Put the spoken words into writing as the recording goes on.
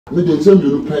Me dey say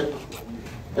you pay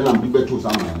and I'm big to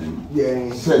some man.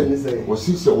 Yeah, say was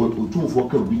see say o tun for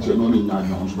ka bi che no ni nya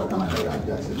nya so baka na ya.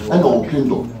 And o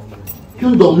kingdom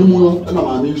ni mu no na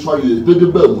ma mi so ye de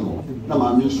ba mu no. Na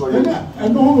ma mi so ye.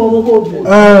 And no go.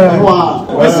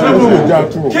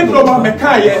 Kingdom me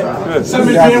ka ye. Say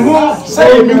me dey ho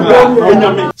say me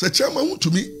go. The chairman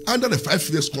Wontumi under the 5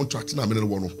 years contract na me no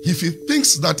one. If he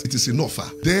thinks that it is enough,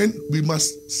 then we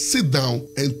must sit down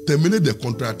and terminate the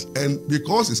contract, and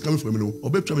because it's coming from me,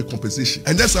 obey try compensation.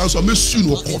 And that's also me soon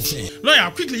no court.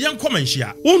 Lawyer, quickly young comment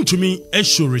here. Wontumi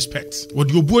show respect. What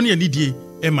you boni ani die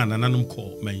e man nananum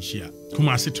call menshia.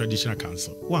 Kumasi Traditional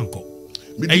Council. One call.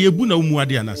 Eyebu na umu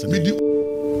ade anase.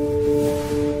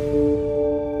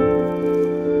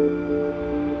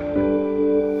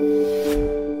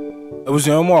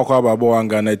 Obusuamo akwa babo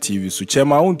Ghana TV so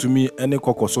chema Wontumi ene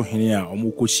kokoso hene a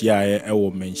omukohia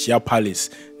ewo Menhia Palace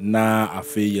na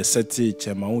afi yeseti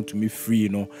chema Wontumi free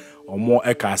no omo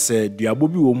eka se duabo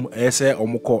bi wom ese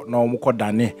omukọ na omukọ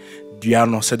dane dua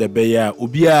no se de be ya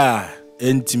obi a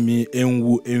entimi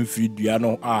enwu emfiri dua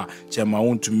no a chema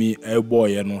Wontumi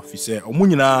eboye no fi se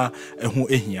omunyina ehu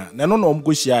ehia na no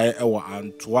omkohia ewo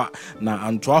Antoa na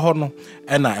Antoa ho no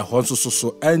ena eho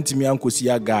soso entimi ankosi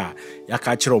aga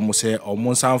yaka kire omo se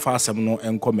omo sanfa asem no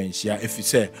enko Menhia efi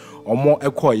se omo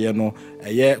ekoye no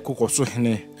eye kokoso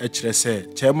hene ekire se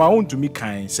chema Wontumi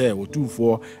kan se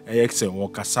otufo eye se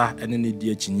wokasa ene ne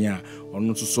die chinya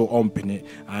onu soso ompene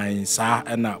an sa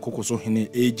ena kokoso hene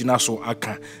ejina so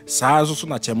aka sa so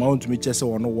na chema Wontumi chese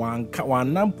wono wanka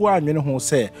wanampo anwene ho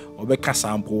se obeka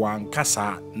sampo wanka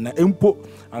sa na empo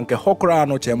anke hokra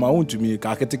no chema Wontumi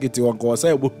ka ketekete wanka sa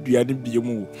ebodua ne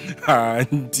biemu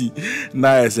anti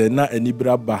na ese na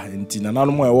enibraba nti na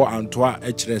nanom ewo Antoa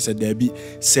ekire se dabi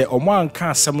se omo anka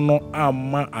asem no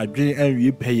ama adwen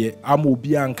anwie peye ama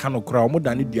obi anka no kra omo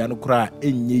dane dua no kra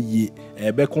enye ye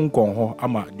ebe konkon ho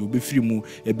ama de obefiri mu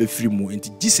ebefiri mu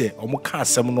nti gise omo ka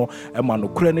asem no ema no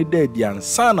kra ne daadi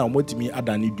ansa na omo timi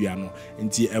adane dua no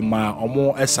nti ema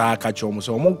omo esa aka che omo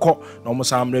se omo nko na omo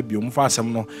samre bi omo fa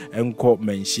asem no enko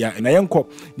Menhia na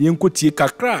yenko tie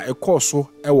kakra ekoso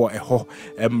ewo eho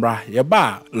emra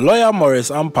yeba lawyer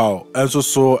Morris Ampaw enso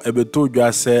so ebeto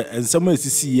dwa se ensem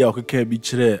esisi ye okeka bi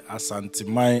kire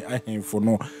asanteman ahemfo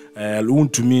no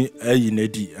Wontumi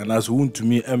ayinedi anaso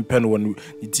Wontumi empen won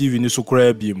TV ni so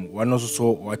kora biem wano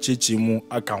so wachechi mu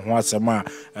aka ho asema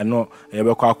eno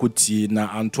yebekọ akotie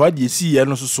na Antoa de si ye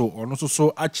no so ono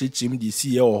so achechi mu de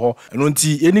si ye ho eno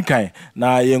nti enikan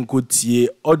na yenkotie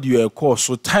audio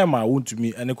course time a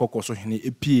Wontumi ene kokoso hene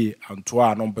epie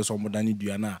Antoa no mpese omodani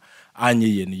dua na anye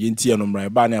ye no yenti eno mra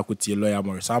ba na akotie lawyer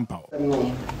Morris Ampaw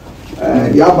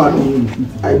yaba no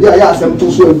idea ya asem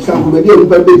to so example be dey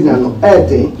nipa bedina no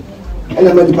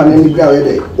ena me dipa na ni gra we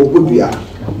dey ogodua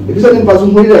e bi so nipa so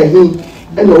ho ira hin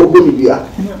ena ogodua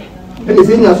ena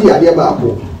se nya so ya de ba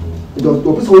ko do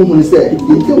to pe so hu ni se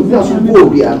yenti odua so bo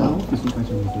odua na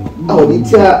a o di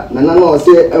tia na na no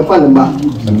se enfa ne ba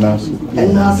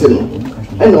ena se no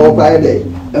ena o ba dey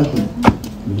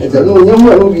eza no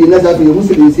nyamu no bi na sa bi mu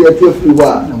se bi se atu afiri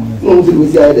wa no mu se bi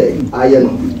se ya dey aye no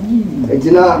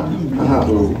ejina aha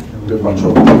the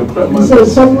patrol so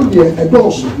somebody a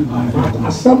dog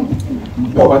some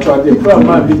patrol the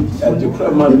crowd be the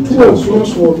crowd so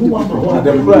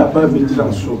the crowd be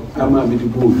so ama be the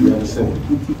go bi and say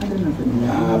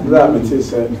bra me say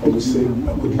say obviously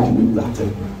akodi di blatter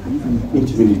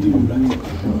it be di blatter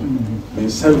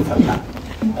and self that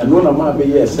and one of my be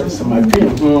yes some my dream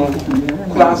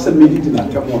class meeting na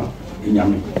kamo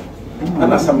enyame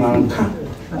ana samanka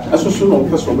asoso no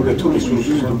person be to so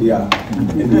dia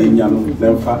e dey nyano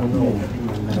lemfa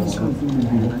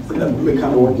me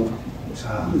kan wo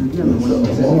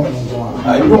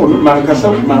I know man ka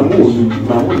sa man wo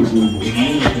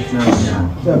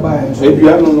e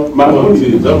bia no man wo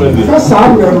ti da me sa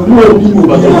no bi mo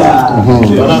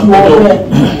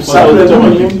sa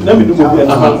na me do mo bia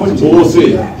na man wo ti o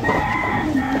say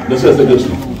let's just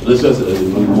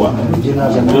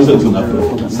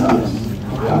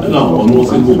não, não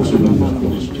sei como se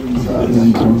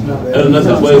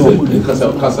nessa coisa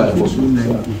casa é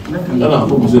possível. Não,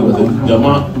 como se vai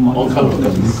chamar um carro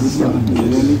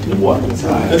que boa.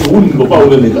 É único para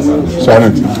o ele casa. Sorry.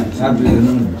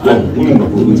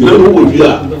 Não vou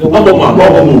via.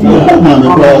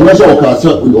 Não só o caso,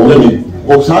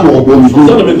 o sano o bom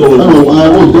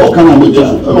do kana me to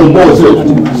o bo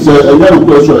se e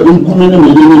question in kumene me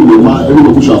ni ma e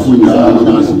no push afu ni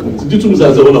ditum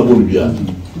za za wona bonu bia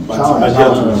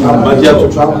Magiato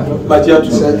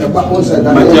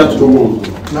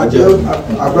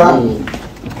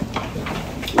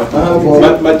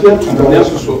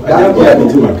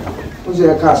Who's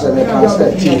your castle? The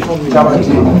castle,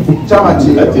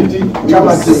 Chamati,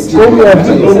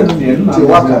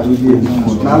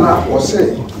 Nana was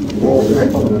say,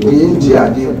 the India,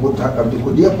 the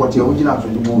Kodia Poti, original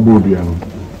from the Bobiano.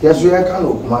 Yes, we are kind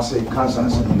of massive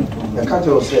Kansas. The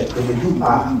cattle said, if you do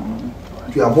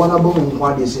if you are one above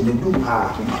what they say, they do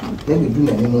then we do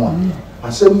anymore.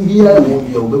 And some year won't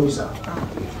be a baby.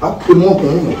 Up to more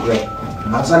than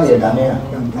and Sunday Dania,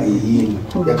 I hear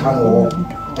the canal.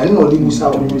 And no, you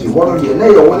saw what are you?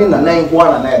 Nay, one in a 9 and a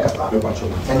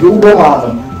and you go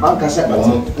on, Uncle said,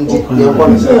 and take your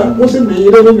one. Wasn't me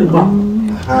in the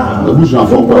bush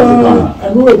of I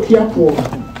know a careful. I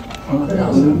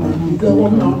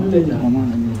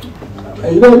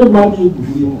don't know.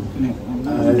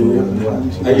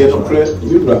 I get a prayer,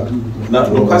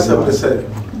 not no customer said,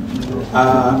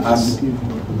 as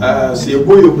a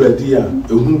boy of Bradia,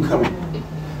 whom come.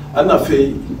 And I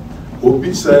say,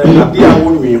 Obi say, I dear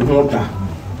one way water.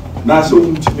 Now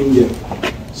so to me yet.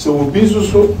 So Obi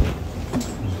so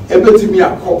everything me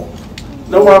a call.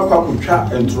 Now I come with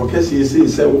chat and Trocasi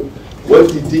say, what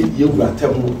did you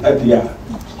tell me at the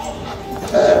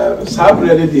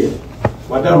Sabre dear?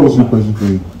 What I was a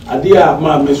dear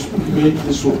mamma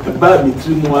made so a baby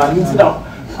 3 more.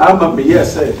 I'm a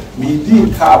yes, me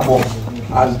did cardboard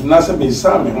as Nasa me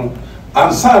Samuel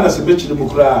and son as a bitch in the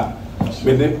book.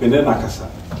 Benenakasa.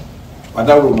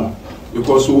 Padaroma.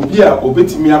 Because Obia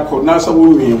obeti me a cornasa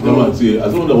women.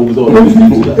 As long as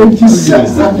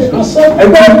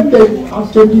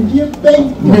after the dear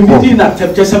bank, we did not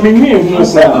have Testament.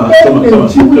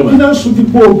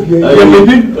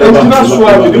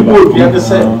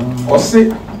 Or say,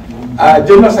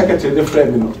 General Secretary, the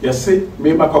friend, yes, say,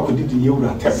 maybe my cock did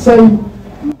you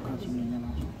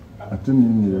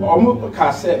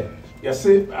say, yes,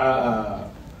 say,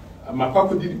 my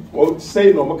papa did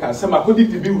say no more. Some I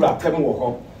couldn't be right.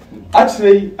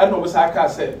 Actually, I know what I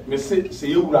said. Me say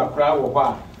you will cry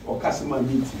or customer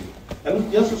meeting. And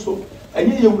yes, so I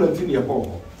hear you will continue your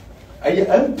poor. I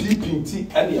am PPT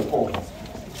and your poor.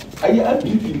 I am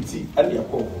PPT and your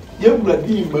poor. You will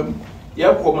demon,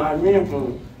 you come my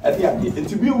name at the idea, and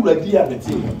to be ready at the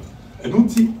team. A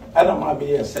duty, and I might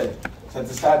be said,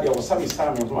 satisfied there was some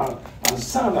time of one, and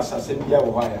son as I said, yeah,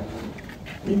 wire.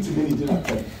 Mean to me, did not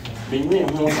pay. Me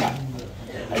and Mona,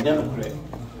 I never pray.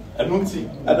 I don't see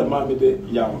other man with the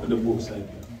young the book side.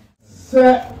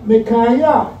 Sir,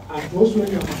 Mekaya, and also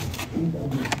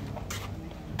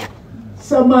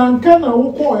Saman can I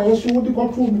walk away so the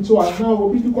control me so I now will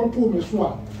be the control me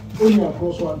so only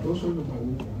across one also the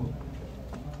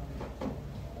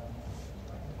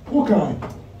okay.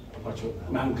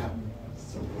 Manka.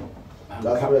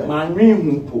 My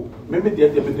name, maybe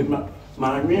the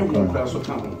my name will cross a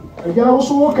town. I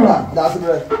also okay. That's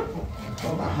it.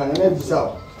 I never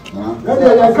saw. I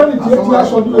can't tell you.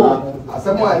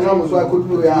 Someone I know so I could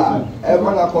do ya.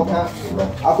 Everyone I could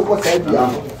put that.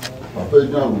 Papa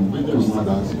John, we just want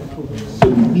to dance. So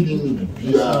we didn't.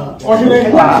 Yeah.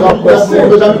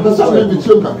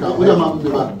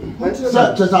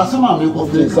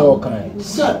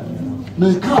 Sir,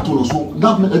 me can't also.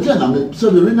 That me again. I mean, so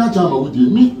the real time with you.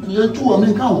 Me, you two. I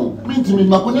mean, can't. Me to me,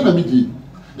 my cousin, me di.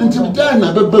 Until the time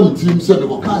I bum team said,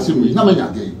 "We can't see me." Na me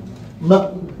nyade.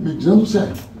 Me jam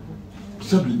say.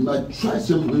 Sabi, my try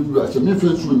some we are some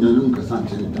friends who know you can say.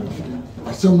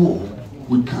 I say no,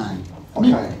 we can't.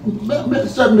 Me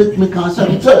say me can't say.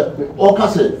 Or can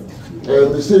say,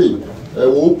 me say,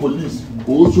 oh police,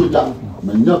 oh soldier,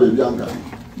 me never be younger.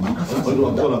 Me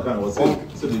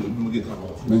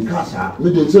can't. Me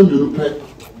dey say you pay.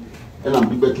 And I'm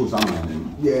big better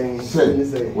something. Yeah,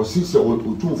 say, was he said, what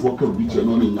 2 4 can reach and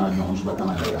only 9 months back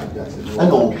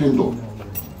and all kingdom.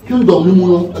 Kingdom,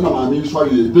 and I'm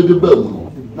sorry, the bell.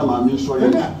 No, I'm sorry.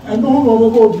 And no,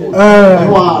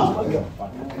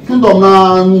 kingdom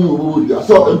now, I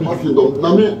saw a kingdom.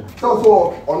 Now,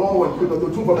 so, on one kingdom,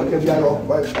 2 4 can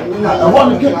I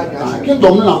want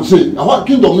kingdom, I'm saying, I want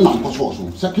kingdom, I'm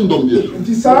also, second kingdom here.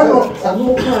 Desire,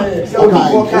 okay.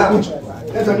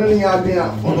 That's another idea.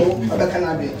 Other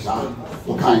Canadians.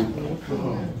 Okay.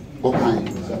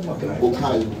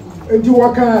 And you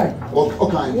walk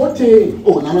okay. What a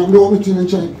oh, now I'm going to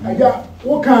change. I got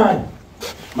what kind?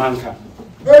 Manka.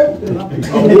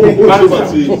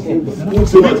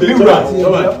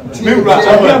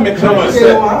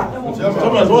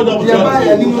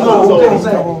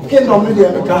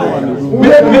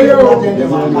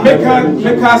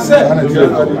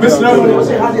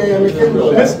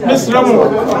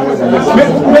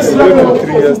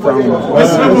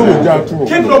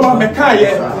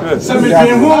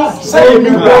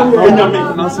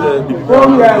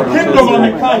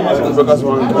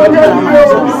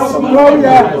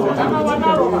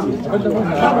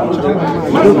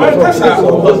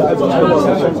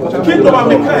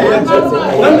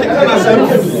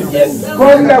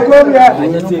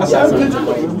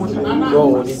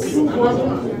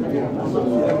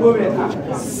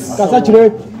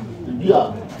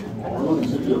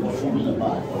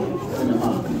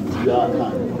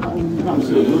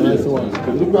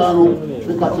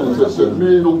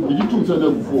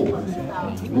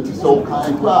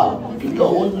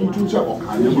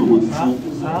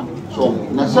 So,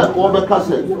 na se ko be ka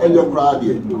se enye kra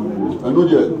de eno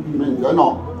de men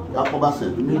no yakoba se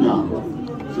minya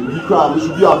se bi kra me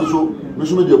so bi abiso me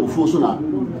so me de abufuo so na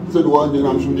se de won de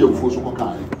na me so de abufuo so ko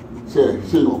kan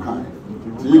se no kan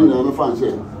ti yin na me fan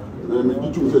se me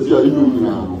ditum se dia inu ni na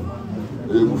no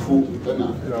abufuo na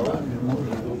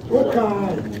okay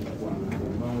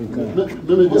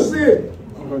me se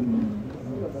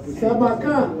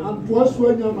sabaka Antoa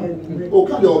so nya mai o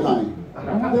ka de o kan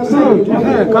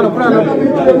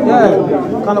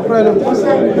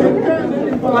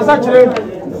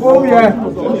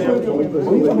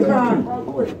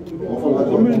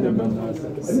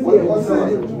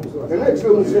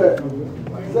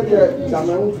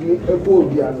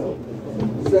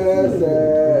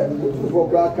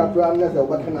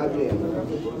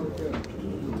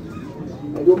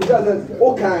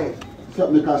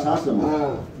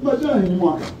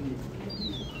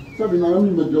Sabi na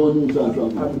yami me do ni sa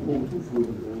so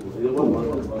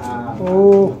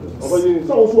oh obaji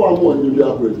so so amo ni bi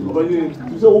akwedi obaji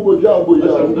se wo go dia go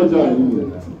ya go ja ni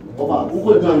oba wo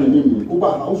go ja ni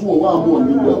oba so wo amo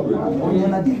ni bi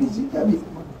akwedi na di bi tabi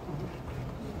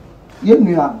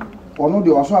yenua ono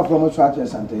de waso afro mo so ache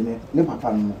santene ne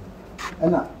papa no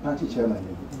na party chairman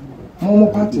mo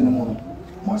party no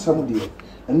mo asam de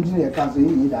ndi ne ka se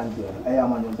yi dan de aya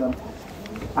amanyosam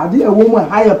ade ewo mo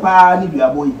higher pa ni bi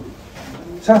aboyi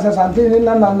sansa santene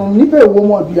na no nipa ewo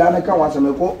mo bia na ka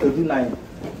wasem ko edinai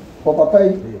ko papa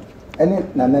yi ene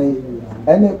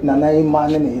nanai ma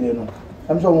ne hire no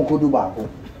am so mo ko du ba ko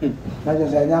na je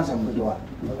se nya asem do a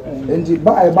enti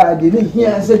ba de ne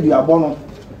hia se du abo no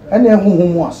ene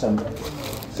huhumu asem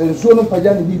se nsuo no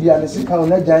pagya ne bibia ne sika no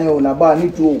na gyan o na ba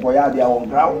ne tu ko ya de awon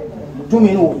graw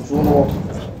tumi no so no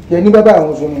ye ni baba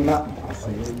ho so na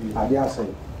ade ase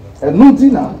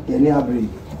enutina ye ni abri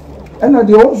ena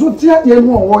de o so tia de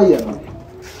hu o ye no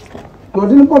to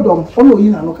de no bodom ono yi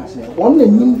na no kase on na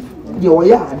nim de o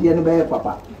ya ade ne be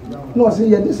papa no se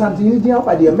ye de santi ni dia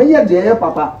pa de me ye de ye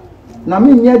papa na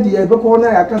me nya de ye be ko na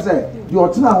ya kase de o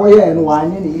tena ho ye no wa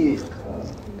anye ni ye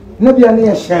na bia ne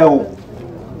ye hyew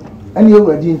ene ye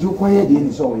wadi nju ko ye de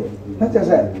ni so ye na te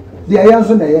se de ye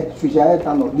nso na ye hwehya ye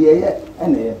ta no de ye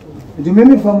ene ye de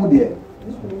me famu de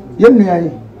ye nua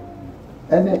yi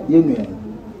ene ye nua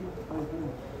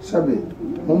sabe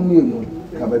mo ye no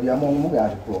ka ba bia mo ga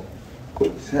ko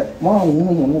se mo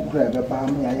hu mo kura be ba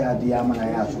me ya de ama na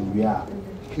ya so wi a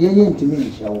ye ntimi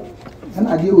hyew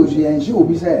ana de o hye enhye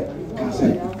obi se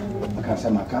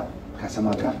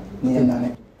kasamaka ne ye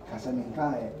nane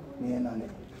kasaminka ne ye nane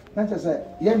na che se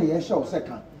ye ne ye hyew se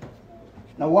kan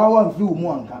na wawa mfi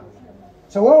mu anka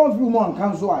se wawa mfi mu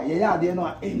anka so a ye ya de no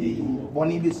a enyi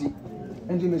boni besi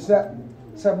enti me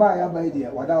se ba ya ba de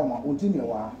wada o ma ontimi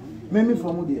wa memi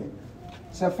from de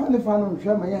se fane no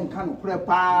hwe ma ye nka no kure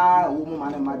pa wo mu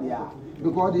mane ma de a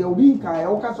because de obi nka e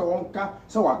wo ka se wonka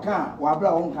se waka wa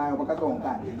bra wonka e wo ka se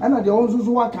wonka ana de won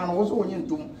susu waka no wo se wonye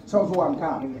ntum se wo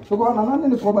wanka because na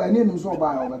ne ko ba ne nim so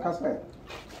ba o ka se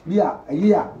bia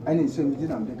ayi a ani se mi di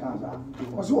na me kan za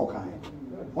wo se wo kan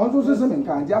won so se me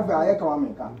nka ndi afa aye ka wa me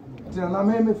nka tina na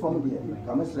me from de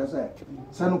ka me stress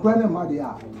se no kura ne ma de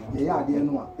a ye ya de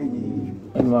no a enyi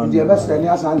ndi e be se ne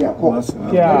asan de akọ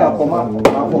ya akoma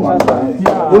akoma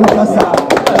won ka sa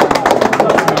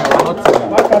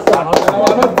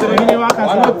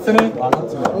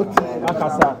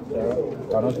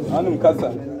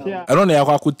ɛno na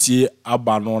yɛakɔ akɔtie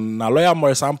aba no na lawyer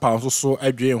Morris Ampaw nso so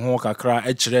adwene ho kakra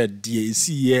ɛkyerɛ deɛ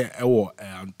ɛsiiɛ ɛwɔ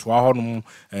Antoa hɔnom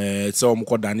sɛ ɔmo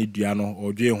kɔdane dua no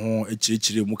ɔdwene ho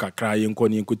akyirɛkyirɛ mu kakra yɛnkɔ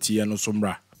ne yɛnkɔtie no so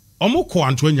mmra ɔmo kɔ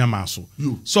Antoa nyama so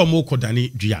sɛ ɔmo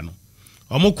kɔdane dua no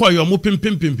ɔmo kɔ yɛ ɔmo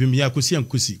pimpim ya kɔsi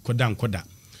ankosi kɔda nkɔda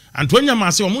Antoa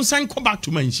nyama se ɔmo nsan kɔ back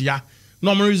to manhyia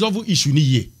na ɔmo resolve issue ni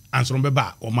yie answer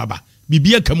beba or maba.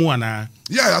 Bibia kamuana.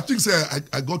 Yeah, I think say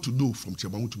I got to know from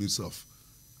Chairman to himself.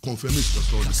 Confirm it the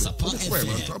story.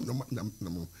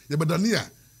 Yeah, but Dania,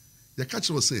 the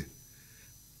catcher will say,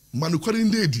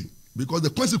 Manuquarin dedi, because the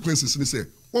consequences they say,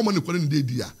 one Manuquarin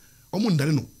dedi,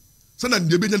 Omundarino. Sana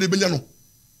de Benyano.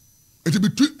 It will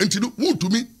be until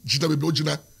Wontumi, Gina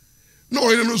Bojina. No,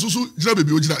 I don't know, Gina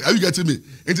Bojina. Are you getting me?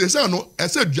 And they say, no, I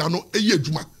said, Jano, a year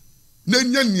Juma.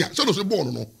 Nenya, so was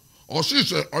born, no, or she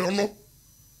said, I don't know.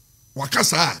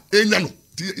 Wakasa, Enyano.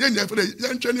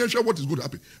 What is good to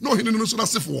happen? No, he didn't know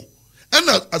that's for. And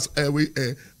as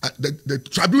the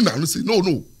tribunal say,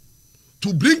 no.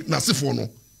 To bring Nasifono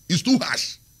is too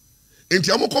harsh. And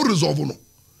Tiamoko resolve no.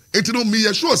 And to know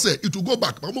me, sure say it will go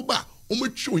back. I'm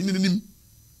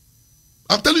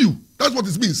telling you, that's what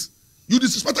it means. You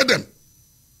disrespected them.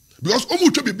 Because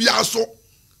Omuche be also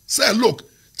say, look,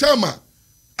 Chama,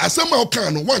 I somehow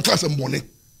can one class of money.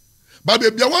 But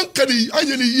baby, one carry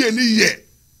any year.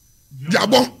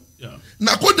 Diabo.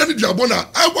 Na ko dani diabo na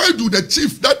why do the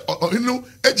chief that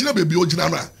ejina baby ojina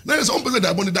na na is on person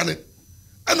diabo ni dani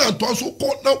and Antoa so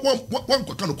ko na one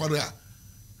kwaka no kware a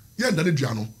ye dani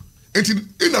diano enti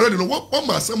in already no one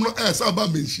ma asem no esa ba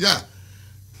menhia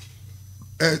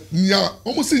nya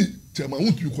omo si Chairman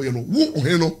Wontumi ko ye no wo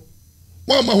ohen no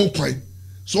one ma ho kwan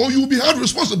so you be held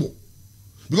responsible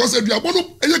because if diabo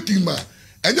no eye kima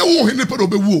enye wo ohen ne pe do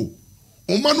be wo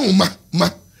o ma no ma.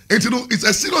 It's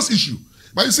a serious issue.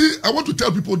 But you see, I want to tell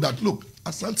people that, look,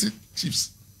 Asante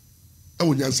chiefs, they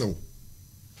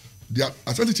are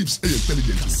Asante chiefs are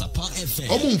intelligent.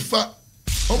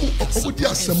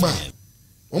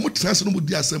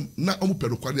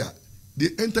 They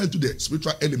enter into the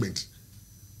spiritual element.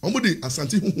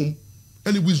 Asante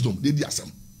any wisdom, they do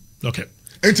some. Okay.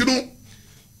 And you know,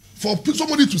 for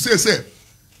somebody to say,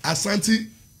 Asante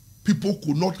people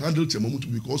could not handle Chairman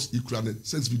Wontumi because he could have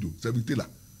sense video, Seven Taylor.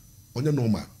 On your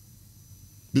normal.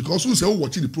 Because who say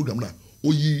watching the program now,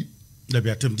 that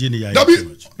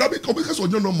because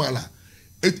on your normal,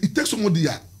 it takes somebody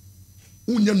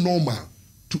on your normal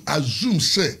to assume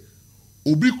say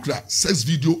Obikra sex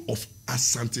video of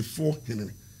Asante for him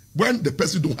when the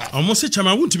person don't have. Almost say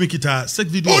Chairman Wontumi kita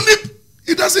sex video. Only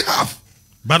it doesn't have.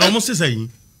 But almost say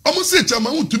Chairman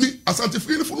Wontumi Asante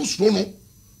for him for no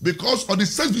because of the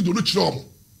sex video no chrom.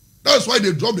 That's why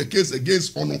they dropped the case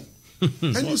against Ono.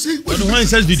 And you see, when you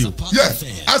says video, yeah,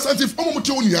 as if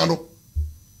Omotoniano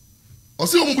or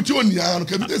say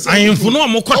Omotoniano, I am for no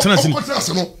more quarter.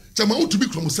 Chairman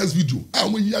Wontumi from says video.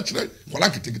 And when you actually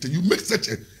you make such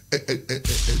a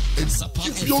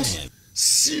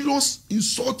serious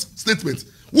insult statement.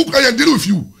 Who can deal with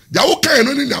you? They are okay, and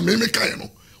only they make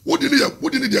what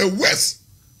did they worse?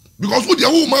 Because what the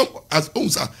woman as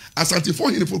owns Asante for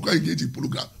him for engaging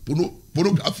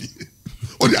pornography.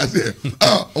 What they say,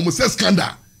 almost a scandal.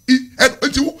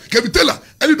 And you can tell her,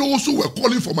 and those who were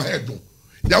calling for my head.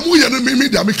 They are more than me,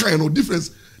 they are making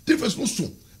difference no so.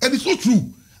 And it's not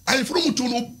true. I from to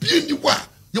know being the way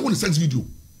you want to sex video.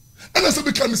 And I said,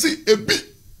 we can see a bit.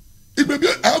 It may be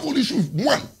I have only issue with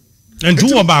one. And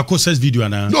do about sex video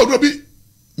now? No, Robbie.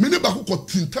 Me never got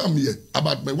time here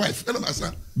about my wife. And I'm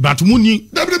saying, but money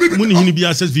be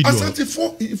access video. Asante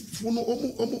for no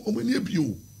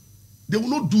they will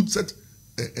not do such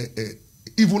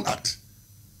evil act.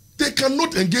 They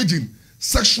cannot engage in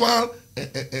sexual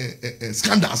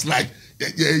scandals like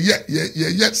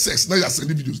sex. Now you're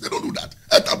sending videos. They don't do that.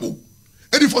 It's taboo.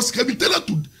 And if I can tell her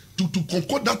to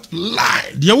concord that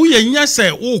lie. The way you say,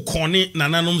 oh, Connie,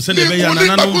 Nananom said, I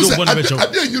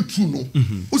didn't true no.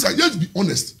 Just be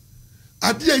honest.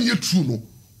 I didn't true no.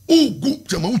 Oh, go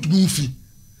Chairman Wontumi.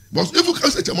 Because if you can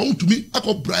say Chairman Wontumi, I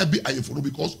could bribe I follow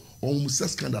because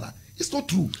sex scandal. It's not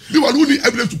true. You are only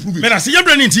evidence to prove it. But I see your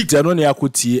brain in tea. Tenoni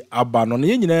akuti abano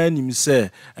ni nyina nim se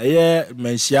eye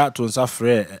menhia to nsa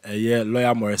frɛ eye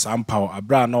lawyer Morris Ampaw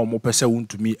abra na omo pese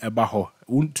Wontumi eba ho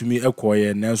Wontumi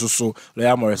ekoye nanso so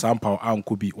lawyer Morris Ampaw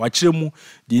anko bi wachire mu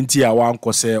di nti a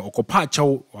wanko se okopa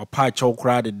achew wapa achew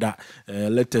kra de da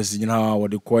letters nyina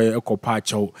wode koye ekopa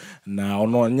achew na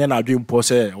ono nya na adwempo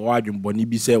se wadwemboni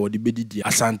bi se wode bedidi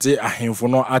Asante ahemfo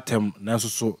no atem nanso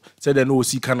so se de no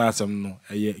osika na asem no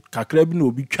eye kakra bi na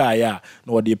obi twa ya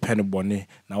na wode pen bone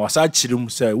na wasa chirim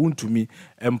se Wontumi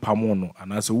empamo no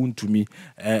anase Wontumi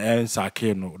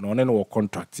ensake no na one no wo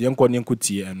contract yenko ne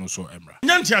nkotie eno so emra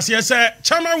nyanti ase se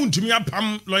Chairman Wontumi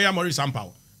apam lawyer Morris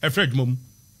Ampaw Fred mom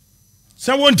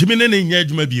se Wontumi ne nya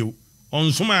adwuma bio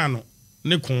onsoma no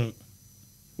ne kon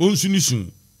onsuni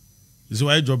sun is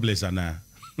why jobless ana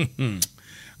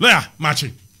lawyer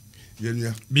machi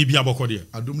yenua bibi abokode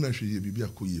adom na hwe ye bibi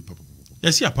akoye papa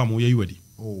yes apam wo ye wadi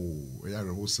oh we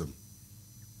are wholesome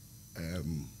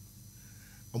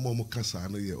omo kasa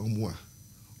no ye omo a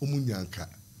omo nyanka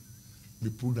me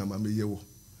program am ye wo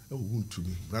e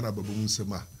Wontumi brana babo mu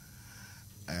nsema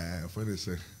for they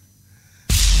say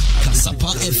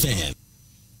Kasapa FM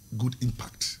good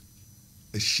impact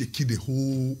shaking the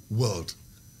whole world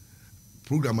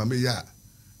program am ya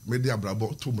me dia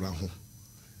brabo to mra ho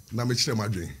na me kire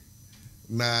madwen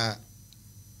na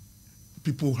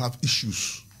people have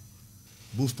issues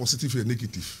both positive and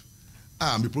negative.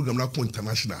 My program now go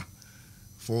international.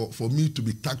 For me to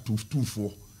be tagged to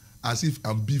 2-4 as if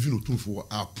I'm beefing to 2-4,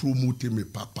 I promote me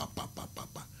pa.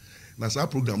 Now our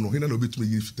program no here no be to me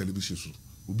give television so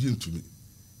obi into me.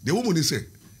 The woman they say,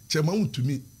 "Chema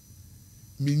Wontumi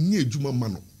me nye ejuma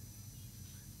mano.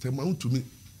 Chema Wontumi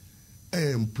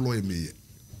employ me."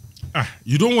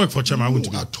 You don't work for Chema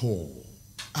Wontumi at all.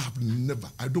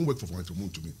 I don't work for Chema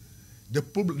Wontumi. The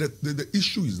problem, the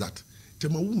issue is that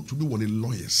Chema Wontumi want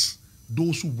lawyers.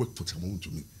 Those who work for Chema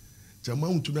Wontumi. Chema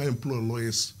Wontumi employ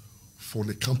lawyers for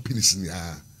the companies in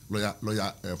here.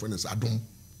 Lawyer, for instance, Adam,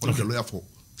 one of the lawyer for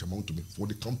Chema Wontumi for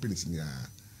the companies in here.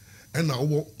 And now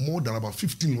more than about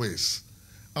 15 lawyers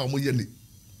are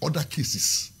other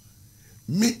cases.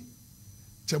 Me,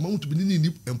 Chema Wontumi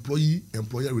need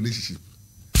employer relationship.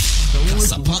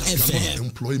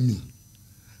 Employ me.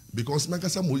 Because me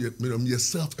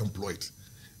self-employed.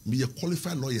 Me a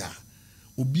qualified lawyer.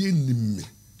 Obi enim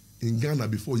in Ghana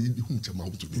before you Chema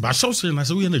Wontumi. But so say na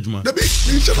say we na juma. Let me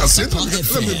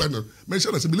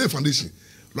lay foundation.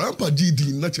 Lawyer Ampaw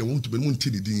GD na Chema Wontumi mo nti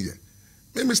di din here.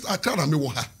 Me Mr. Akara me wo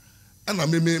ha.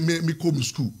 And me come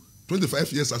school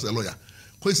 25 years as a lawyer.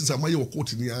 Because am I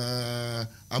court ni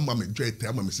ama me dwete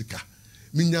ama me sika.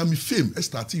 Me nya me fame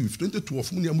starting with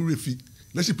 2012 mo nya mo refi.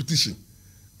 Let's petition.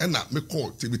 And now me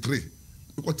call TV3.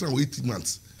 We got 18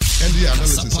 months. And the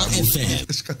analysis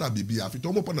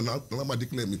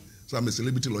declare me so I'm a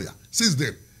celebrity lawyer. Since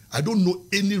then, I don't know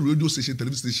any radio station,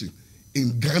 television station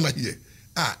in Ghana here.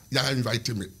 You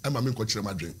invited me. I'm a main coach in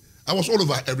my dream. I was all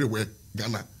over everywhere,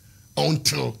 Ghana,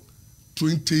 until a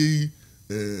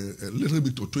little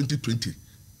bit of 2020.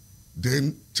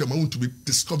 Then Chema Wontumi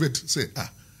discovered, say,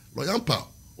 Lawyer Ampaw,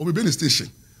 we be in the station.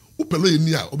 Upelo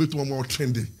enia, obe to more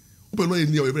trendy. Upelo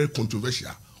enia, very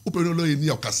controversial. Upelo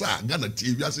enia, kasa Ghana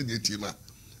TV, as in the team.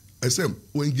 I say,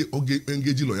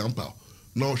 engage Lawyer Ampaw.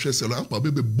 Now she say Lawyer Ampaw,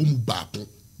 baby boom back,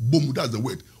 boom. That's the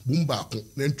word. Boom back.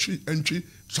 Entry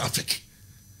traffic.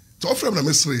 So from the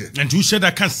mystery. And you said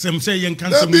that can't say you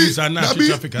can't say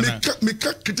traffic. Me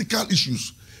critical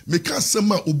issues. Me can't say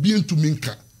ma obedient to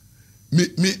minka. Me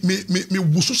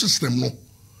wusu system no.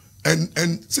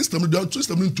 And system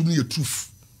to me a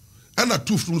truth. And a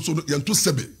truth so you to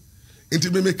sebe.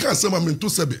 Inti me can't say ma me to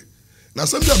sebe. Now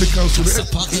sometimes me can't so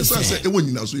say e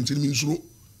woni na so inti me nsuro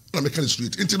na me can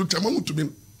straight. Inti no Chema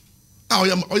Wontumi. I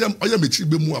am me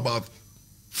chibe mu about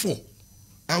 4.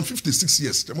 I'm 56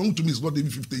 years. Chema Wontumi is not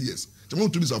even 50 years. Chema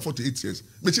Wontumi is 48 years.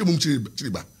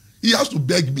 He has to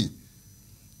beg me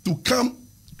to come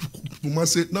to my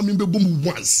say na me be boom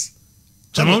once.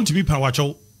 Chema Wontumi power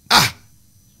chow.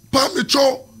 Pa me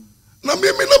chow. Na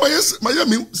me na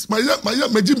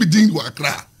my Jimmy Ding wa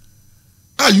Accra.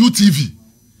 UTV.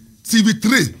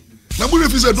 TV3. Na we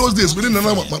refuse those days we na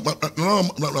mamo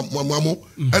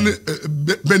and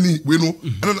Benny we know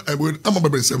and I'm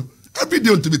about them. Every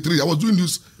day on TV3, I was doing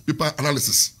newspaper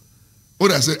analysis.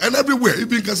 What I say, and everywhere,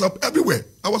 even up everywhere.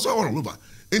 I was all over.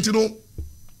 And you know,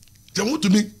 Chema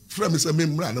Wontumi friend me say me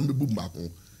mra na me boom back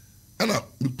on. And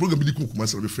the program be cook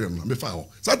myself friend na me file.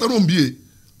 Saturday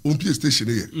on PA station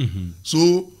here.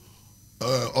 So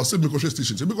I say me go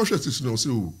station. Say me go station I say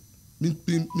oh me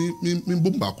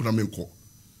boom back na me ko.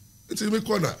 It's me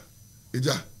corner.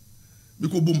 Eja me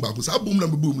go boom back. So boom na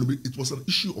me boom. It was an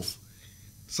issue of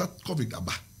sat COVID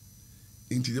aba.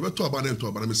 Inti debe to aba na to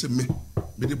aba na me say me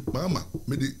the mama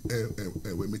me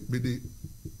the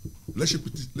let's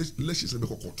say me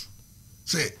court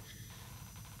say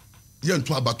ye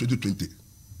to aba 2020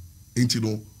 inti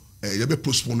no ye be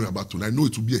postpone about to I know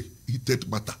it will be a heated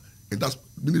matter and that's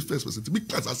the first person to be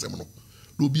class asem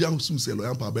no be am so say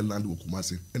Lawyer Ampaw be land wo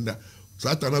Kumasi and that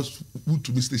Satana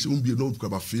Wontumi station be no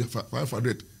about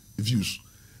 500 views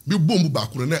me bomb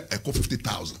back na e ko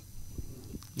 50,000.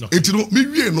 It no me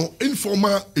wie no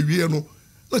informal ewie no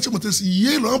na Chema say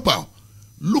ye no Ampaw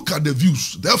look at the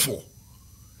views therefore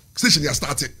station ya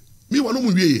started me wa no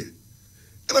mu wie ye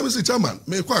and I say chairman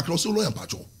me kwa across Lawyer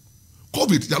Ampaw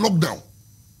COVID ya lockdown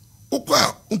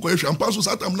okwa unko ehwe Ampaw so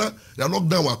satam na ya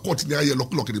lockdown wa court ni aye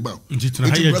lock the ban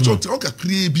it okay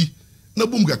create bi na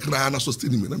boom ga kra na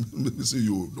sustain me na me say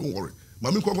you don't worry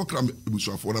mami kwa kra me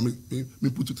ebusu afo na me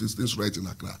put it things right in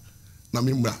Accra na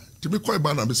me mra ti me kwa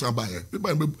ba na me say ba here me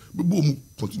ba me boom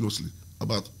continuously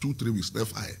about 2-3 weeks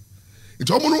left high. It's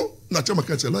almost not Chairman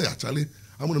can say lawyer Charlie.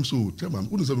 I'm going to so Chairman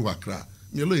wouldn't say we cry.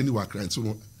 Me lawyer any cry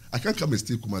so I can't come and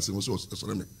stay come and say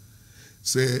sorry me.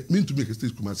 Say mean to make a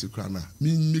state come and say cry now.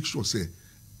 Me make sure say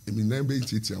I mean 9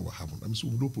 what happened. I'm so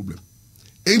no problem.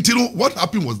 Until what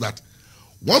happened was that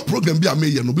one program be a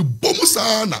mayor no be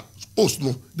bomusana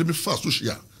no they be fast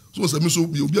social. So say me so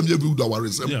be able to our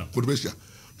resem for the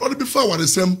not be far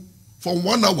for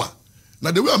 1 hour.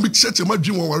 Now the way I make church my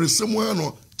dream or somewhere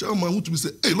no Chairman want to be say,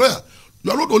 hey lawyer,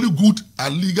 you are not only good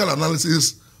at legal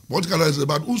analysis, political analysis,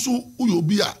 but also who you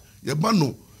be a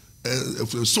man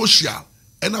social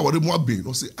and I want more being.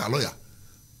 I say, lawyer,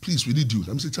 please we need you.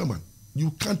 I'm say, Chairman,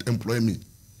 you can't employ me,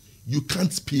 you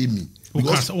can't pay me.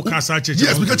 Because,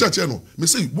 yes, because church no. Me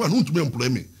say one want to employ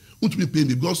me, want to pay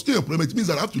me because employment means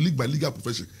that I have to leave my legal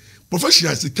profession.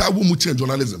 Profession is a car woman change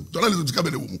journalism. Journalism is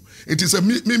a woman. It is a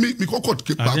me court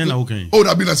keep back. Oh,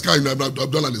 that been a sky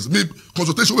journalism. Me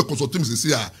consultation with consulting is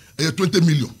here 20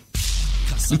 million.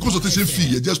 The consultation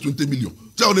fee is just 20 million.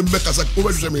 Tell them make us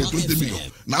over 20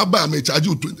 million. Now I may charge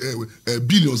you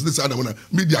billions. This other one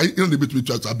media in the between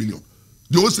 12 billion.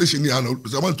 The whole station here now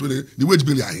is 120. The wage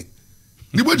bill here.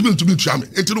 The wage bill to me charming.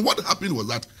 And you know what happened was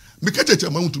that me catch a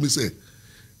chairman to me say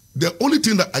the only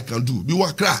thing that I can do be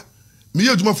work cry. Me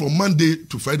juma from Monday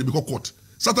to Friday because court.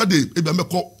 Saturday I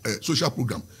make social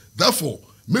program. Therefore,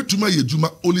 me to my juma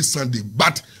only Sunday.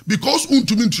 But because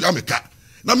Wontumi to America,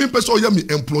 now me person me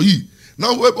employee.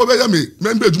 Now over me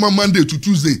member juma Monday to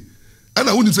Tuesday, and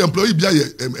I wouldn't say employee be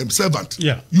a servant.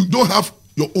 Yeah, you don't have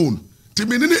your own.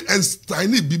 Timinini and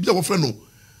tiny bibia wofreno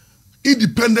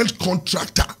independent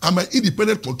contractor. I'm an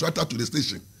independent contractor to the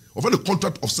station. Of the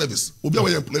contract of service.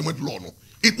 Obi employment law. No.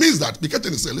 It means that because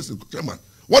they say, listen, Chairman.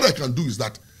 What I can do is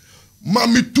that,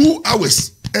 mommy 2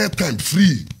 hours airtime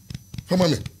free. For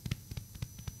mommy,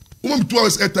 2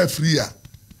 hours airtime free.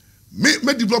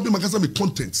 Me developing my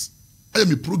contents. I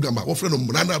am a programmer. Offering on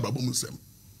Mrana Babumusem.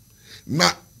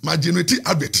 Na my generative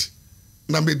advert.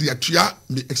 Na me dia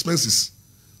me expenses.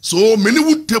 So many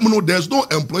would tell me there's no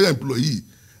employee.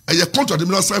 I a contract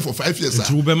me sign for 5 years.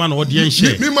 It's man audience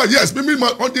share. Yes, me my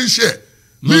audience share.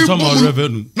 No,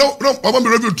 revenue. No, I want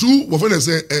revenue too. When I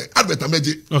say advert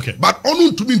magic. Okay. But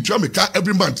only to me in America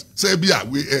every month. Say we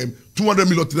 200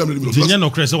 million, 300 million. Tinya no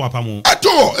krese wapamo. At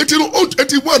all. It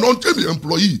one on the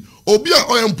employee. Obia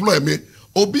or employ me.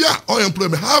 Obia or employ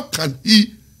me. How can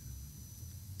he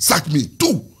sack me?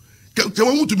 2. Can I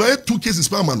want to buy 2 cases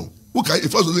per man? Okay,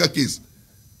 if I was a case.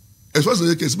 If I was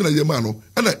a case, me na yemano.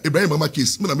 And Ibrahim Mama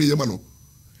case, me na me yemano.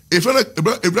 If I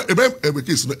Ibrahim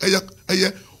case,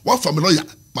 one family lawyer,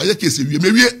 my case,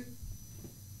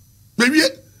 maybe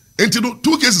until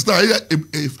 2 cases now,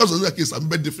 a case, I'm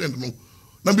very different. No,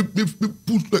 now me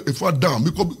put a far down,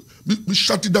 me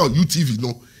shut it down. UTV,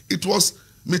 no, it was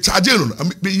me charging on,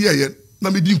 me here,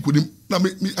 now me didn't him, now me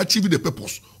achieving the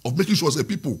purpose of making sure that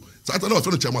people, so I don't know if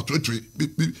I'm chairman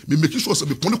me making sure that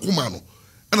me come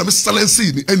and I'm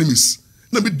silencing the enemies.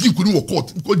 Now me deal with him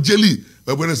court because jelly.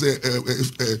 When I say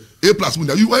A plus,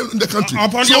 you are in the country.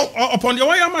 Upon your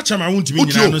way, I'm a chairman. Won't mean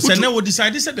you say no.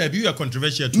 Decide this that be a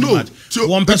controversial too much.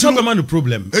 One person be man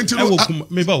problem.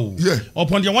 Yeah.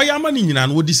 Upon your way, I'm a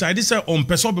ninja. We decide this on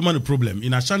person be man problem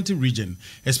in Ashanti region,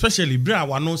 especially Bra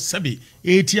Wano Sebi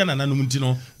 80 and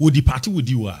Anumuntino would depart with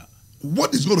you.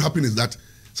 What is going to happen is that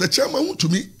the chairman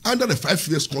Wontumi under the 5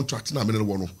 years contract now,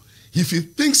 if he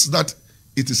thinks that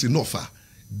it is enough,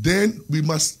 then we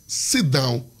must sit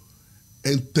down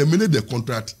and terminate the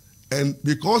contract, and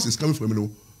because it's coming from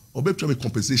me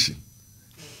compensation,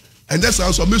 and that's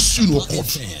also me sue no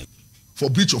court for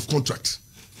breach of contract,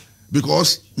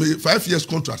 because my 5 years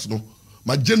contract,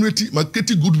 my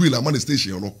creating goodwill at the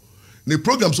station, the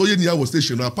programs so in our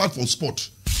station apart from sport,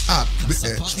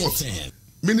 sport,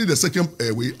 meaning the second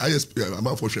way ISP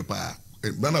amount for Shepa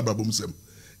and Nana Babumsem,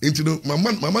 into my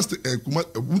master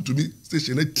Wontumi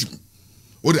station team.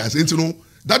 Oh, I say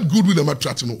that goodwill I'm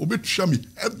attracting, obey show me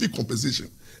every compensation,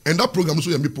 and that program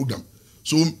also me program.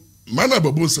 So Mana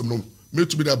Babumsem no made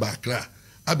to be that back.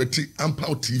 I bet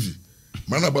Ampaw TV,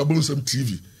 Mana Babumsem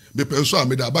TV. Me penso a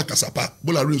me da ba kasapa.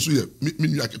 Bola re so ye me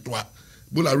nua ketwa.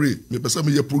 Bola re me pesa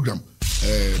me ye program.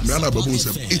 Mana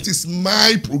Babumsem. It is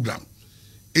my program.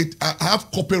 I have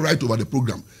copyright over the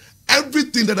program.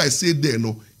 Everything that I say there,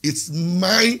 it's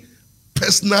my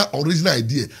personal original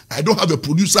idea. I don't have a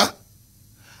producer.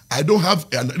 I don't have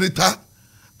an editor.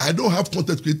 I don't have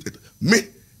content created. Me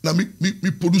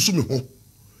produce me home.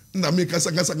 Na me kasa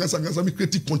me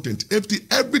create content.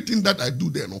 Everything that I do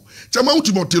there, Chama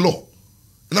ultimate law.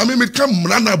 Na me come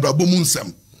Mrana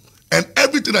Brabomunsem. And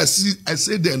everything I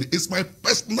say there is my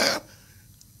personal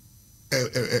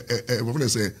what can I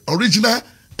say, original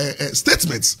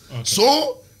statements. Okay.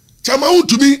 So, Chairman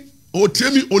Wontumi or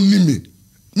Temi Onimi,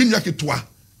 Minyakitwa,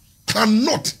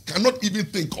 cannot even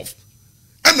think of.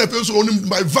 And the person only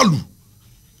by value.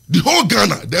 The whole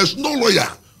Ghana, there's no lawyer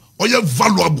or you're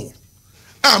valuable.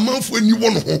 I'm out for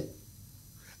anyone home.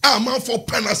 I'm out for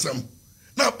penasem.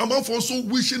 Now I'm out for so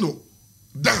wishing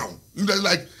down.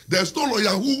 Like there's no lawyer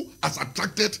who has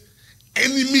attracted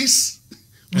enemies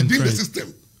within the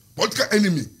system. Political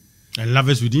enemy. And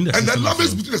lovers within the system. And the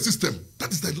lovers within the system.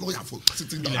 That is the lawyer for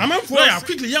sitting down. I'm out for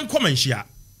quickly young comment here.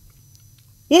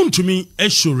 Wontumi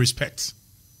show respect.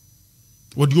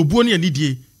 What you born and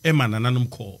idea Emma and Anum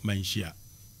call Manshia.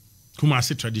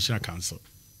 Kumasi Traditional Council.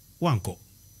 One call.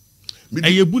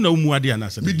 Ayebuna umuadi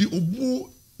anasa. Midi obu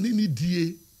nini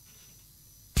die.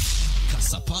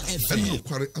 Kasapa FM. Eno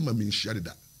kware ama Manshia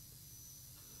da.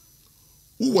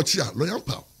 Who watch ya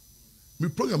Ampaw. Me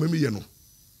program me yeno.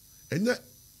 Enya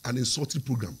an insulting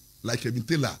program like Kevin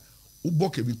Taylor. Ubo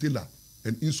Kevin Taylor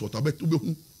and insult. I bet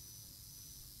ube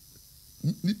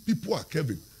people are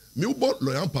Kevin. Me ubo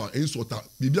Ampaw and insult.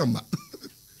 Bibiamba.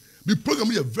 The program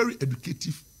is very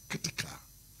educative, critical.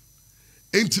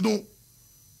 And you know,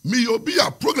 me be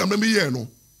a program me here no.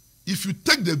 If you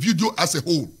take the video as a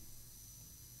whole,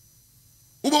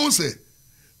 Uba say,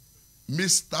 me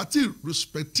started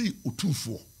respecting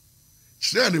Otumfuo.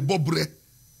 Share the bobre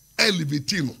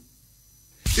elevatino.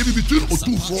 If it's between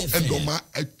Otumfuo and Doma,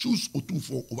 I choose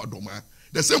Otumfuo over Doma.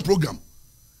 The same program,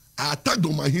 I attack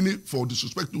Doma Hine for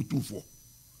disrespect to Otumfuo.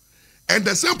 And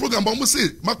the same program, but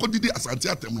say, Mako Didi Asante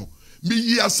Atemno. Me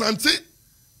ye Asante,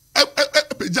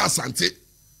 Peja Asante,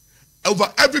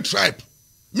 over every tribe.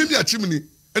 Me a chimney,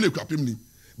 and a crapimney.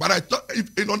 But I thought,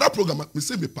 in on that program, me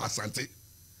say me pa Asante.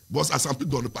 Was Asante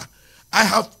Donipa. I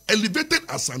have elevated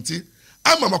Asante.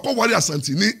 I'm a Mako Wari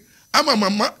Asante ni. I'm a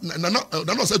mama,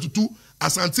 Nana said to two,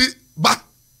 Asante ba.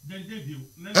 Then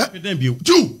debut.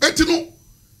 Two, and you know,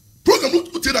 program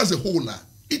look at as a whole now.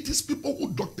 It is people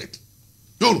who doctored.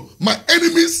 No, my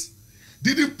enemies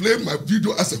didn't play my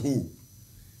video as a whole.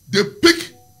 They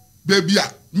pick baby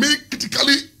make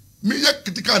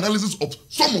critical analysis of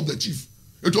some of the chief.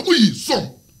 And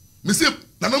some me say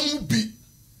nanamu be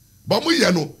but we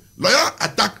no lawyer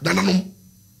attack nananum.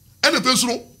 And the person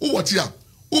who watch here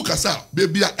who kasa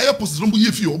baby air position mu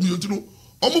yefi o mu yotino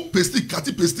omu pesti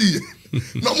kati pesti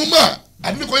na mama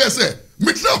adini ko say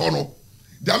me try hono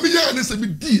the amiya and say me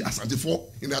di asante for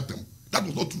in that time. That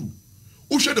was not true.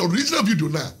 Who shared the original video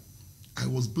now? I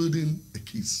was building a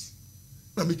case.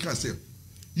 Now me can say,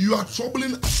 you are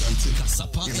troubling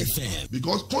Asante.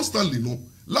 Because constantly, no,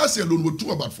 last year alone we took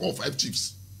about 4 or 5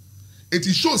 chiefs. And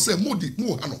it shows say more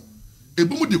hano.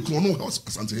 Ebumu de chrono house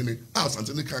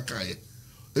Asante kakaye.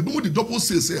 Ebumu de double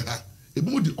say ha.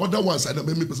 Ebumu the other ones I don't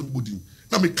make person body.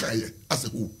 Now me kaye as a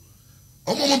whole.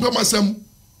 Omo mpe masem.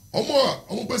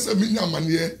 Omo person me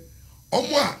nyamanie.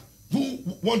 Omo who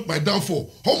want my downfall?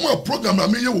 How much program I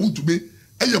may want to be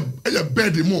a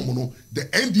bed no? The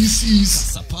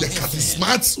NDCs, the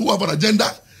Smarts who have an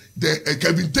agenda, the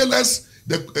Kevin Taylors,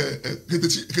 the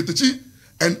Ketechi,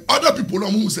 and other people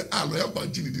who say, lawyer pa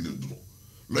Jini didn't do.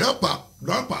 Lawyer pa,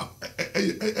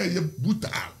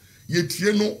 buta, yet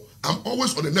I'm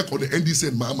always on the neck of the NDC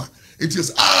and mama. It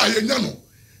is yano.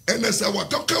 And I say, what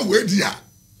talk away dia?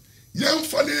 Young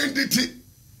funny NDT,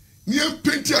 near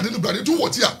painting at the brother to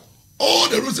what ya? All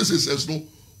the roses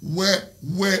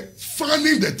were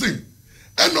fanning the thing.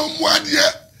 And no more dear,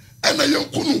 and a young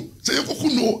kunu, say a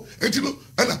kuno, and you know,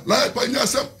 and a lie by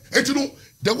yourself, and you know,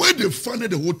 the way they funded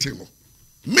the whole thing.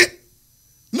 Me,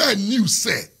 now I knew,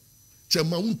 say,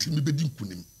 Chairman Wontumi bedin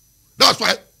kunim. That's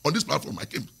why on this platform I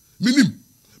came. Minim.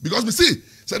 Because we see,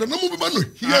 said the number of people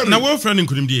hearing. Now we're friending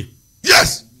kunim die.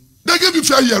 Yes, they gave you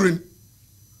fair hearing.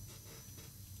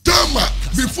 Tama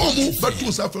before mu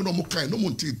betu sa fe no mo kan no mo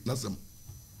nti nasem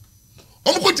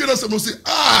o mo ko ti nasem no say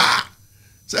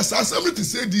say assembly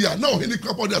say dia na o hini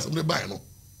kwapọ de assembly buy no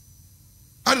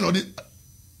I don't know the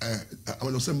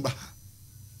I say mba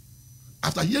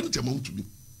after hearing Chairman Wontumi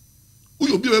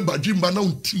uyo bi e badwimba na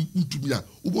Wontumi a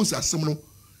wo bo say asem no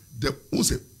the wo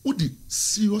say wo the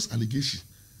serious allegation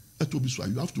that obi so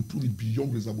you have to prove it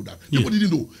beyond reasonable doubt. Nobody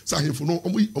didn't know say him for no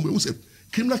omo say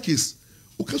criminal case.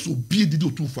 Okay, so be did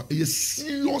to for a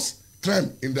serious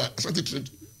crime in the Asante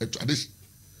tradition,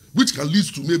 which can lead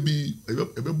to maybe a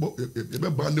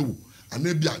ban and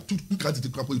maybe a two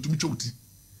candidates to meet you.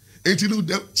 And you know,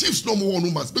 the chiefs no more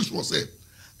one must make sure say,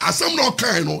 as some no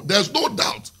kind, there's no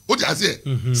doubt what I say.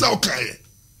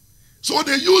 So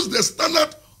they use the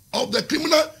standard of the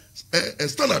criminal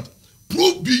standard,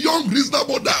 prove beyond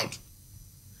reasonable doubt.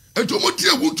 And to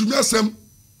motivate Wontumi asem,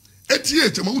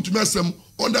 88 Wontumi asem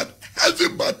on that heavy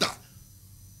matter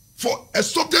for a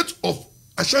subject of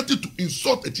Ashanti to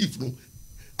insult a chief. No,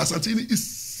 Asantini is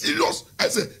serious. I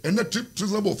say, and not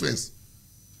treasonable offense.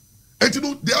 And you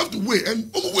know they have to wait.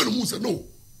 And Omo say no.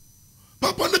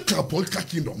 Papa ne kapon ka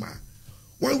kingdom man.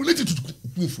 When related to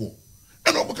Kufo,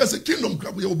 and Omo say kingdom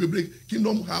crap will be break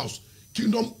kingdom house,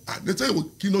 kingdom. They tell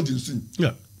you kingdom Jinsin.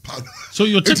 Yeah. So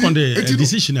your take on the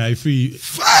decision I free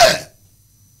fair,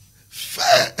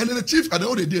 and then the chief at the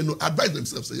end of the day no advise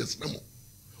themselves say yes no more.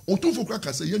 Otunfo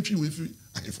Kraka say yentwi we free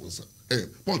ahefonsa.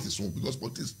 Politics because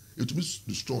politics it will be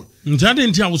destroyed. Njade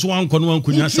nti awoso wan kono wan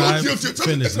kunya sa.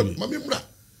 Mamimra.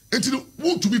 Until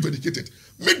want to be vindicated.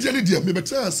 Media ni dia me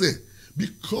better say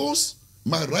because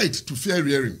my right to fair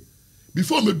hearing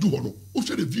before me do no, o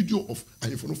share the video of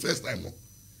ahefono first time no.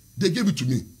 They gave it to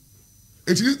me.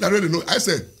 And she didn't already know. I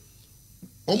said,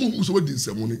 "Omo who so did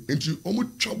ceremony." And she omo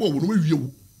trouble wo no wie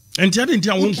wo. And she didn't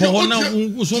won ko na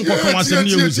wo so ko come asem ni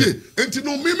use. And she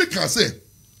no me can say.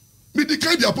 Me the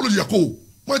kind apology ako.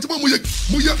 Mo ti mo ye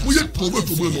problem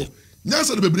no. Nya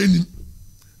say the bebre ni.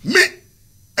 Me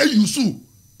ayusu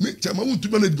me chama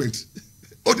Wontumi management.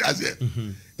 O dey say.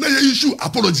 Na ye issue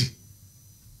apology.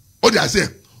 O dey say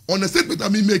on the statement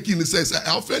that me making says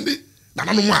I offended na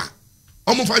no mo a.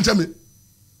 Omo fa ncha me.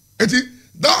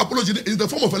 That apology is in the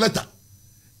form of a letter.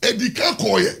 And they can't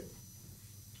call it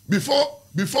before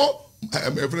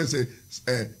my friend say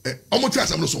almost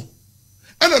so.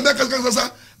 And then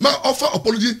my offer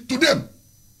apology to them.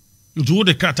 Do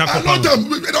the cat I know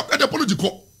them an apology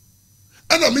call.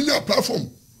 And I'm in your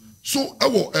platform. So I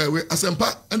will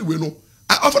Asempa and we know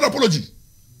I offered apology.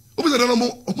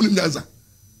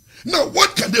 Now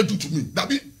what can they do to me? That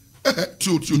be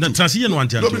the transition one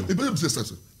time.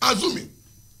 Azumi.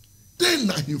 Then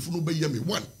na himfo no be me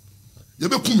one. You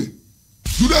be kumi.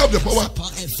 Do they have the power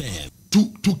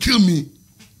to kill me?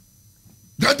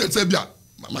 That they say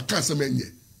my cancer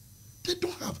menye. They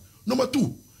don't have. Number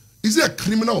two, is it a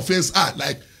criminal offense?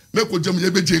 Like me ko jam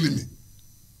you be jailing me.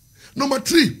 Number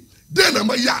three, then am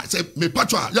ya say me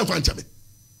patwa ya fancha me.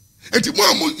 Enti mo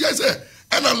am ya say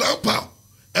and Ampaw.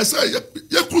 I say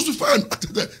you crucify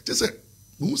they say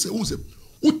who say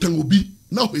utan obi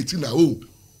na wait na o.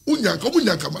 Unyanka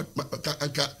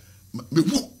anka me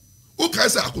wu. O kai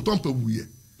say akoton pa wuye.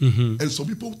 And some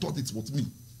people thought it was me.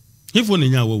 If one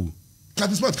nya wo.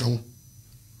 Kadismat ka ho.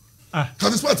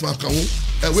 Kadismat ma ka ho.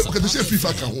 We can say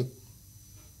FIFA ka ho.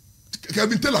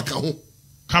 Kevin Taylor ka ho.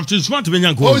 Captain Smart be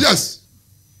nyanko. Oh yes.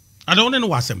 I don't know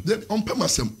wasem. Then on pe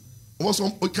masem.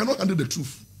 We cannot handle the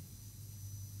truth.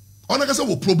 On a say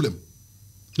what problem.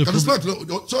 Kadismat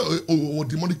so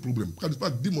demonic problem.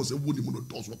 Kadismat demons say wo demon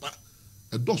does what.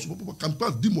 A does can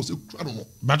pass demons a crowd.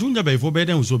 But unya be for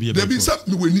beden so be. There be some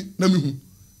me weni na me hu.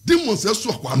 Demons say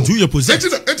so kwa no. Do you possess?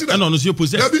 And on you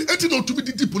possess. There be enti to be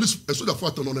the police so that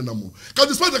for no na mo. Can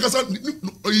this part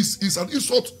is an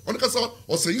insult on the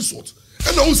or say insult.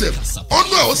 And now say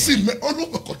on no see me on no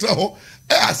kotra ho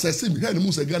e assess me here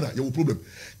no say Ghana you problem.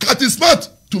 Can this part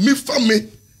to me family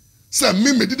say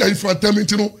me did that in front of me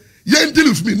no. Ye deal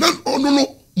with me na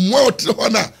no mo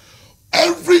na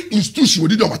every institution we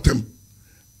did on attempt.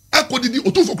 Akodidi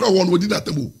Otunfo Kra one we did that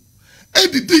table. E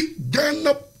did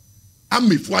Ghana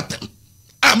army for attempt.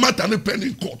 A matter no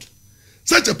pending court.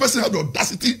 Such a person had the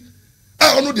audacity.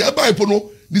 I don't know the Bible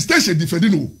no. The station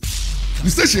defending no. The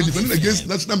station defending against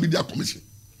National Media Commission.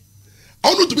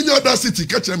 I want to be the audacity.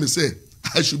 Catch them and say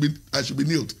I should be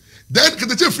nailed. Then can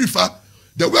the chief FIFA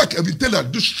the work have been tell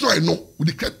destroy no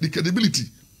with the credibility.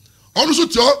 I want to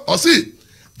tell or see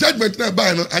judgment na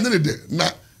by no and then na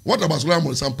what about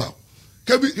Ampaw?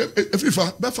 Can be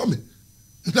FIFA be for me.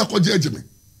 Na ko judge me.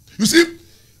 You see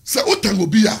say utango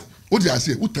bia o dey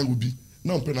say utango bi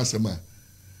na on pena sema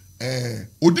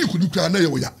odi kudim kra na ye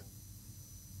wo ya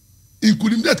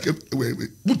inkudim that we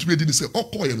Wontumi dey say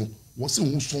okoye no wo se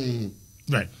ho son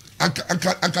right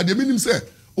anka de minim say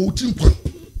o tinkwa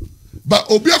ba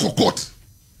obi akokot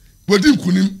wodi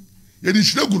nkunim ye di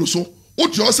hire guro so o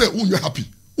jo say unye happy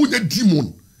unye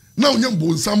demon na unye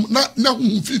mbonsam na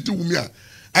hu fit wumi a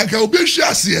anka obi hwe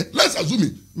ase let's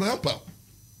assume na Ampaw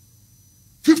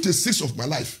 56 of my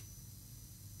life.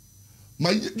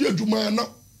 My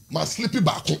my sleepy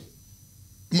back home.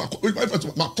 My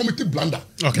committee blunder.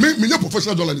 Okay. Me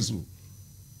professional journalism.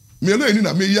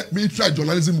 Me try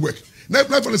journalism work. Now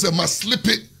I say my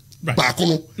sleepy back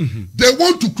home. They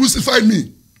want to crucify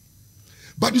me.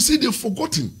 But you see, they've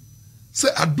forgotten. Say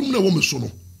I don't know what me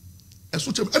sono.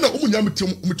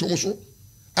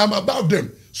 I'm above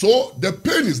them. So the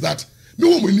pain is that no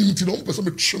one will need to know person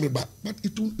me back, but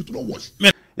it will not wash.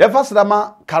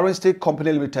 Yefasdama cυrse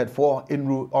company limited for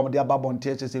enru omde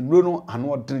ababonte chese enru no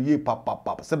ano odre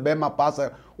papa se bema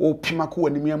pasa o pimako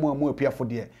animia mu apiafo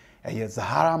de eye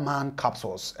Zahara man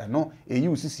capsules eno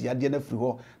eyi sisi yade na firi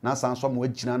ho na sanso mo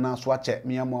agina na so ache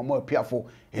miamu mu apiafo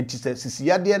enti se sisi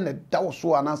yade na dawo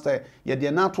so anase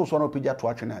yede na to so na opija to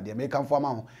atwe na de make am forma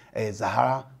ho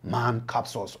Zahara man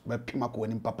capsules be pimako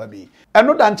anim papa bi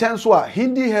eno da nchen so a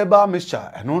hindi herbal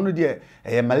mixture eno no de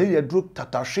malaria drug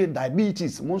tatashe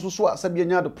diabetes mo so asabi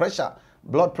nya the pressure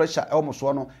blood pressure elmo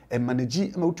so no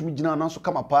manage ma utumi gina na so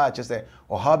kama pa chese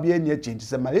ohabia ni change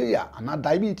se malaria ana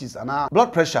diabetes ana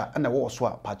blood pressure na wo so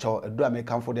a pacho edu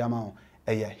American for the amount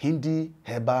hindi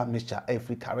herbal mixture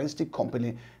every cυrse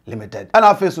company limited and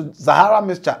afa so Zahara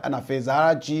mixture and afa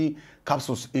Zahara G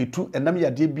capsules etu enam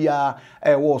yade bia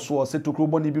wo so se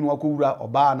tokrobo ni bi no akowura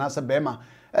oba na se bema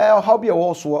ohabia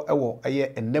wo so wo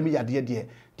enam yade de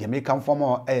American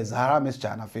form Zahara mixture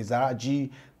and afa Zahara G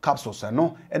capsules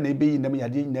no and ebe yi nam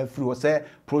yade nyina free ho se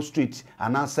prostrate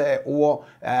ana se wo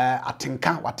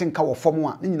atenka watenka wo form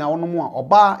a nyina wono mu a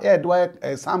oba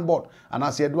do sandboard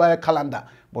ana se do calendar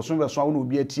boso we so wono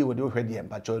obi atie wo de hwede e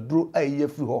mpacho duro ayi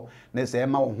free ho na se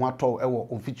ma wo ho ato wo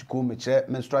onfichiko mekire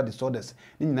menstrual disorders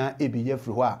nyina ebe ye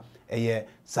free ho a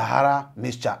Zahara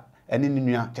mixture ene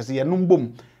nua kese ye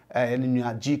nombom ene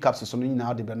nua G capsules no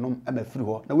nyina de benom ama free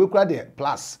ho na we kura de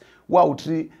plus wa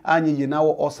utri anye ye na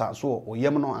wo osa so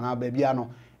oyem no ana ba bia no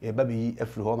e ba bi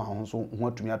afiri ho ma ho so ho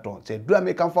atumi ato se du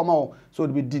American farmer ho so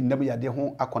de bi di ndam yade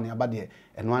ho akone aba de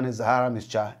eno ane Zahara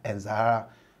mixture and Zahara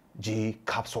G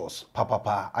capsules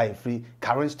papa I free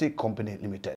cυrse company limited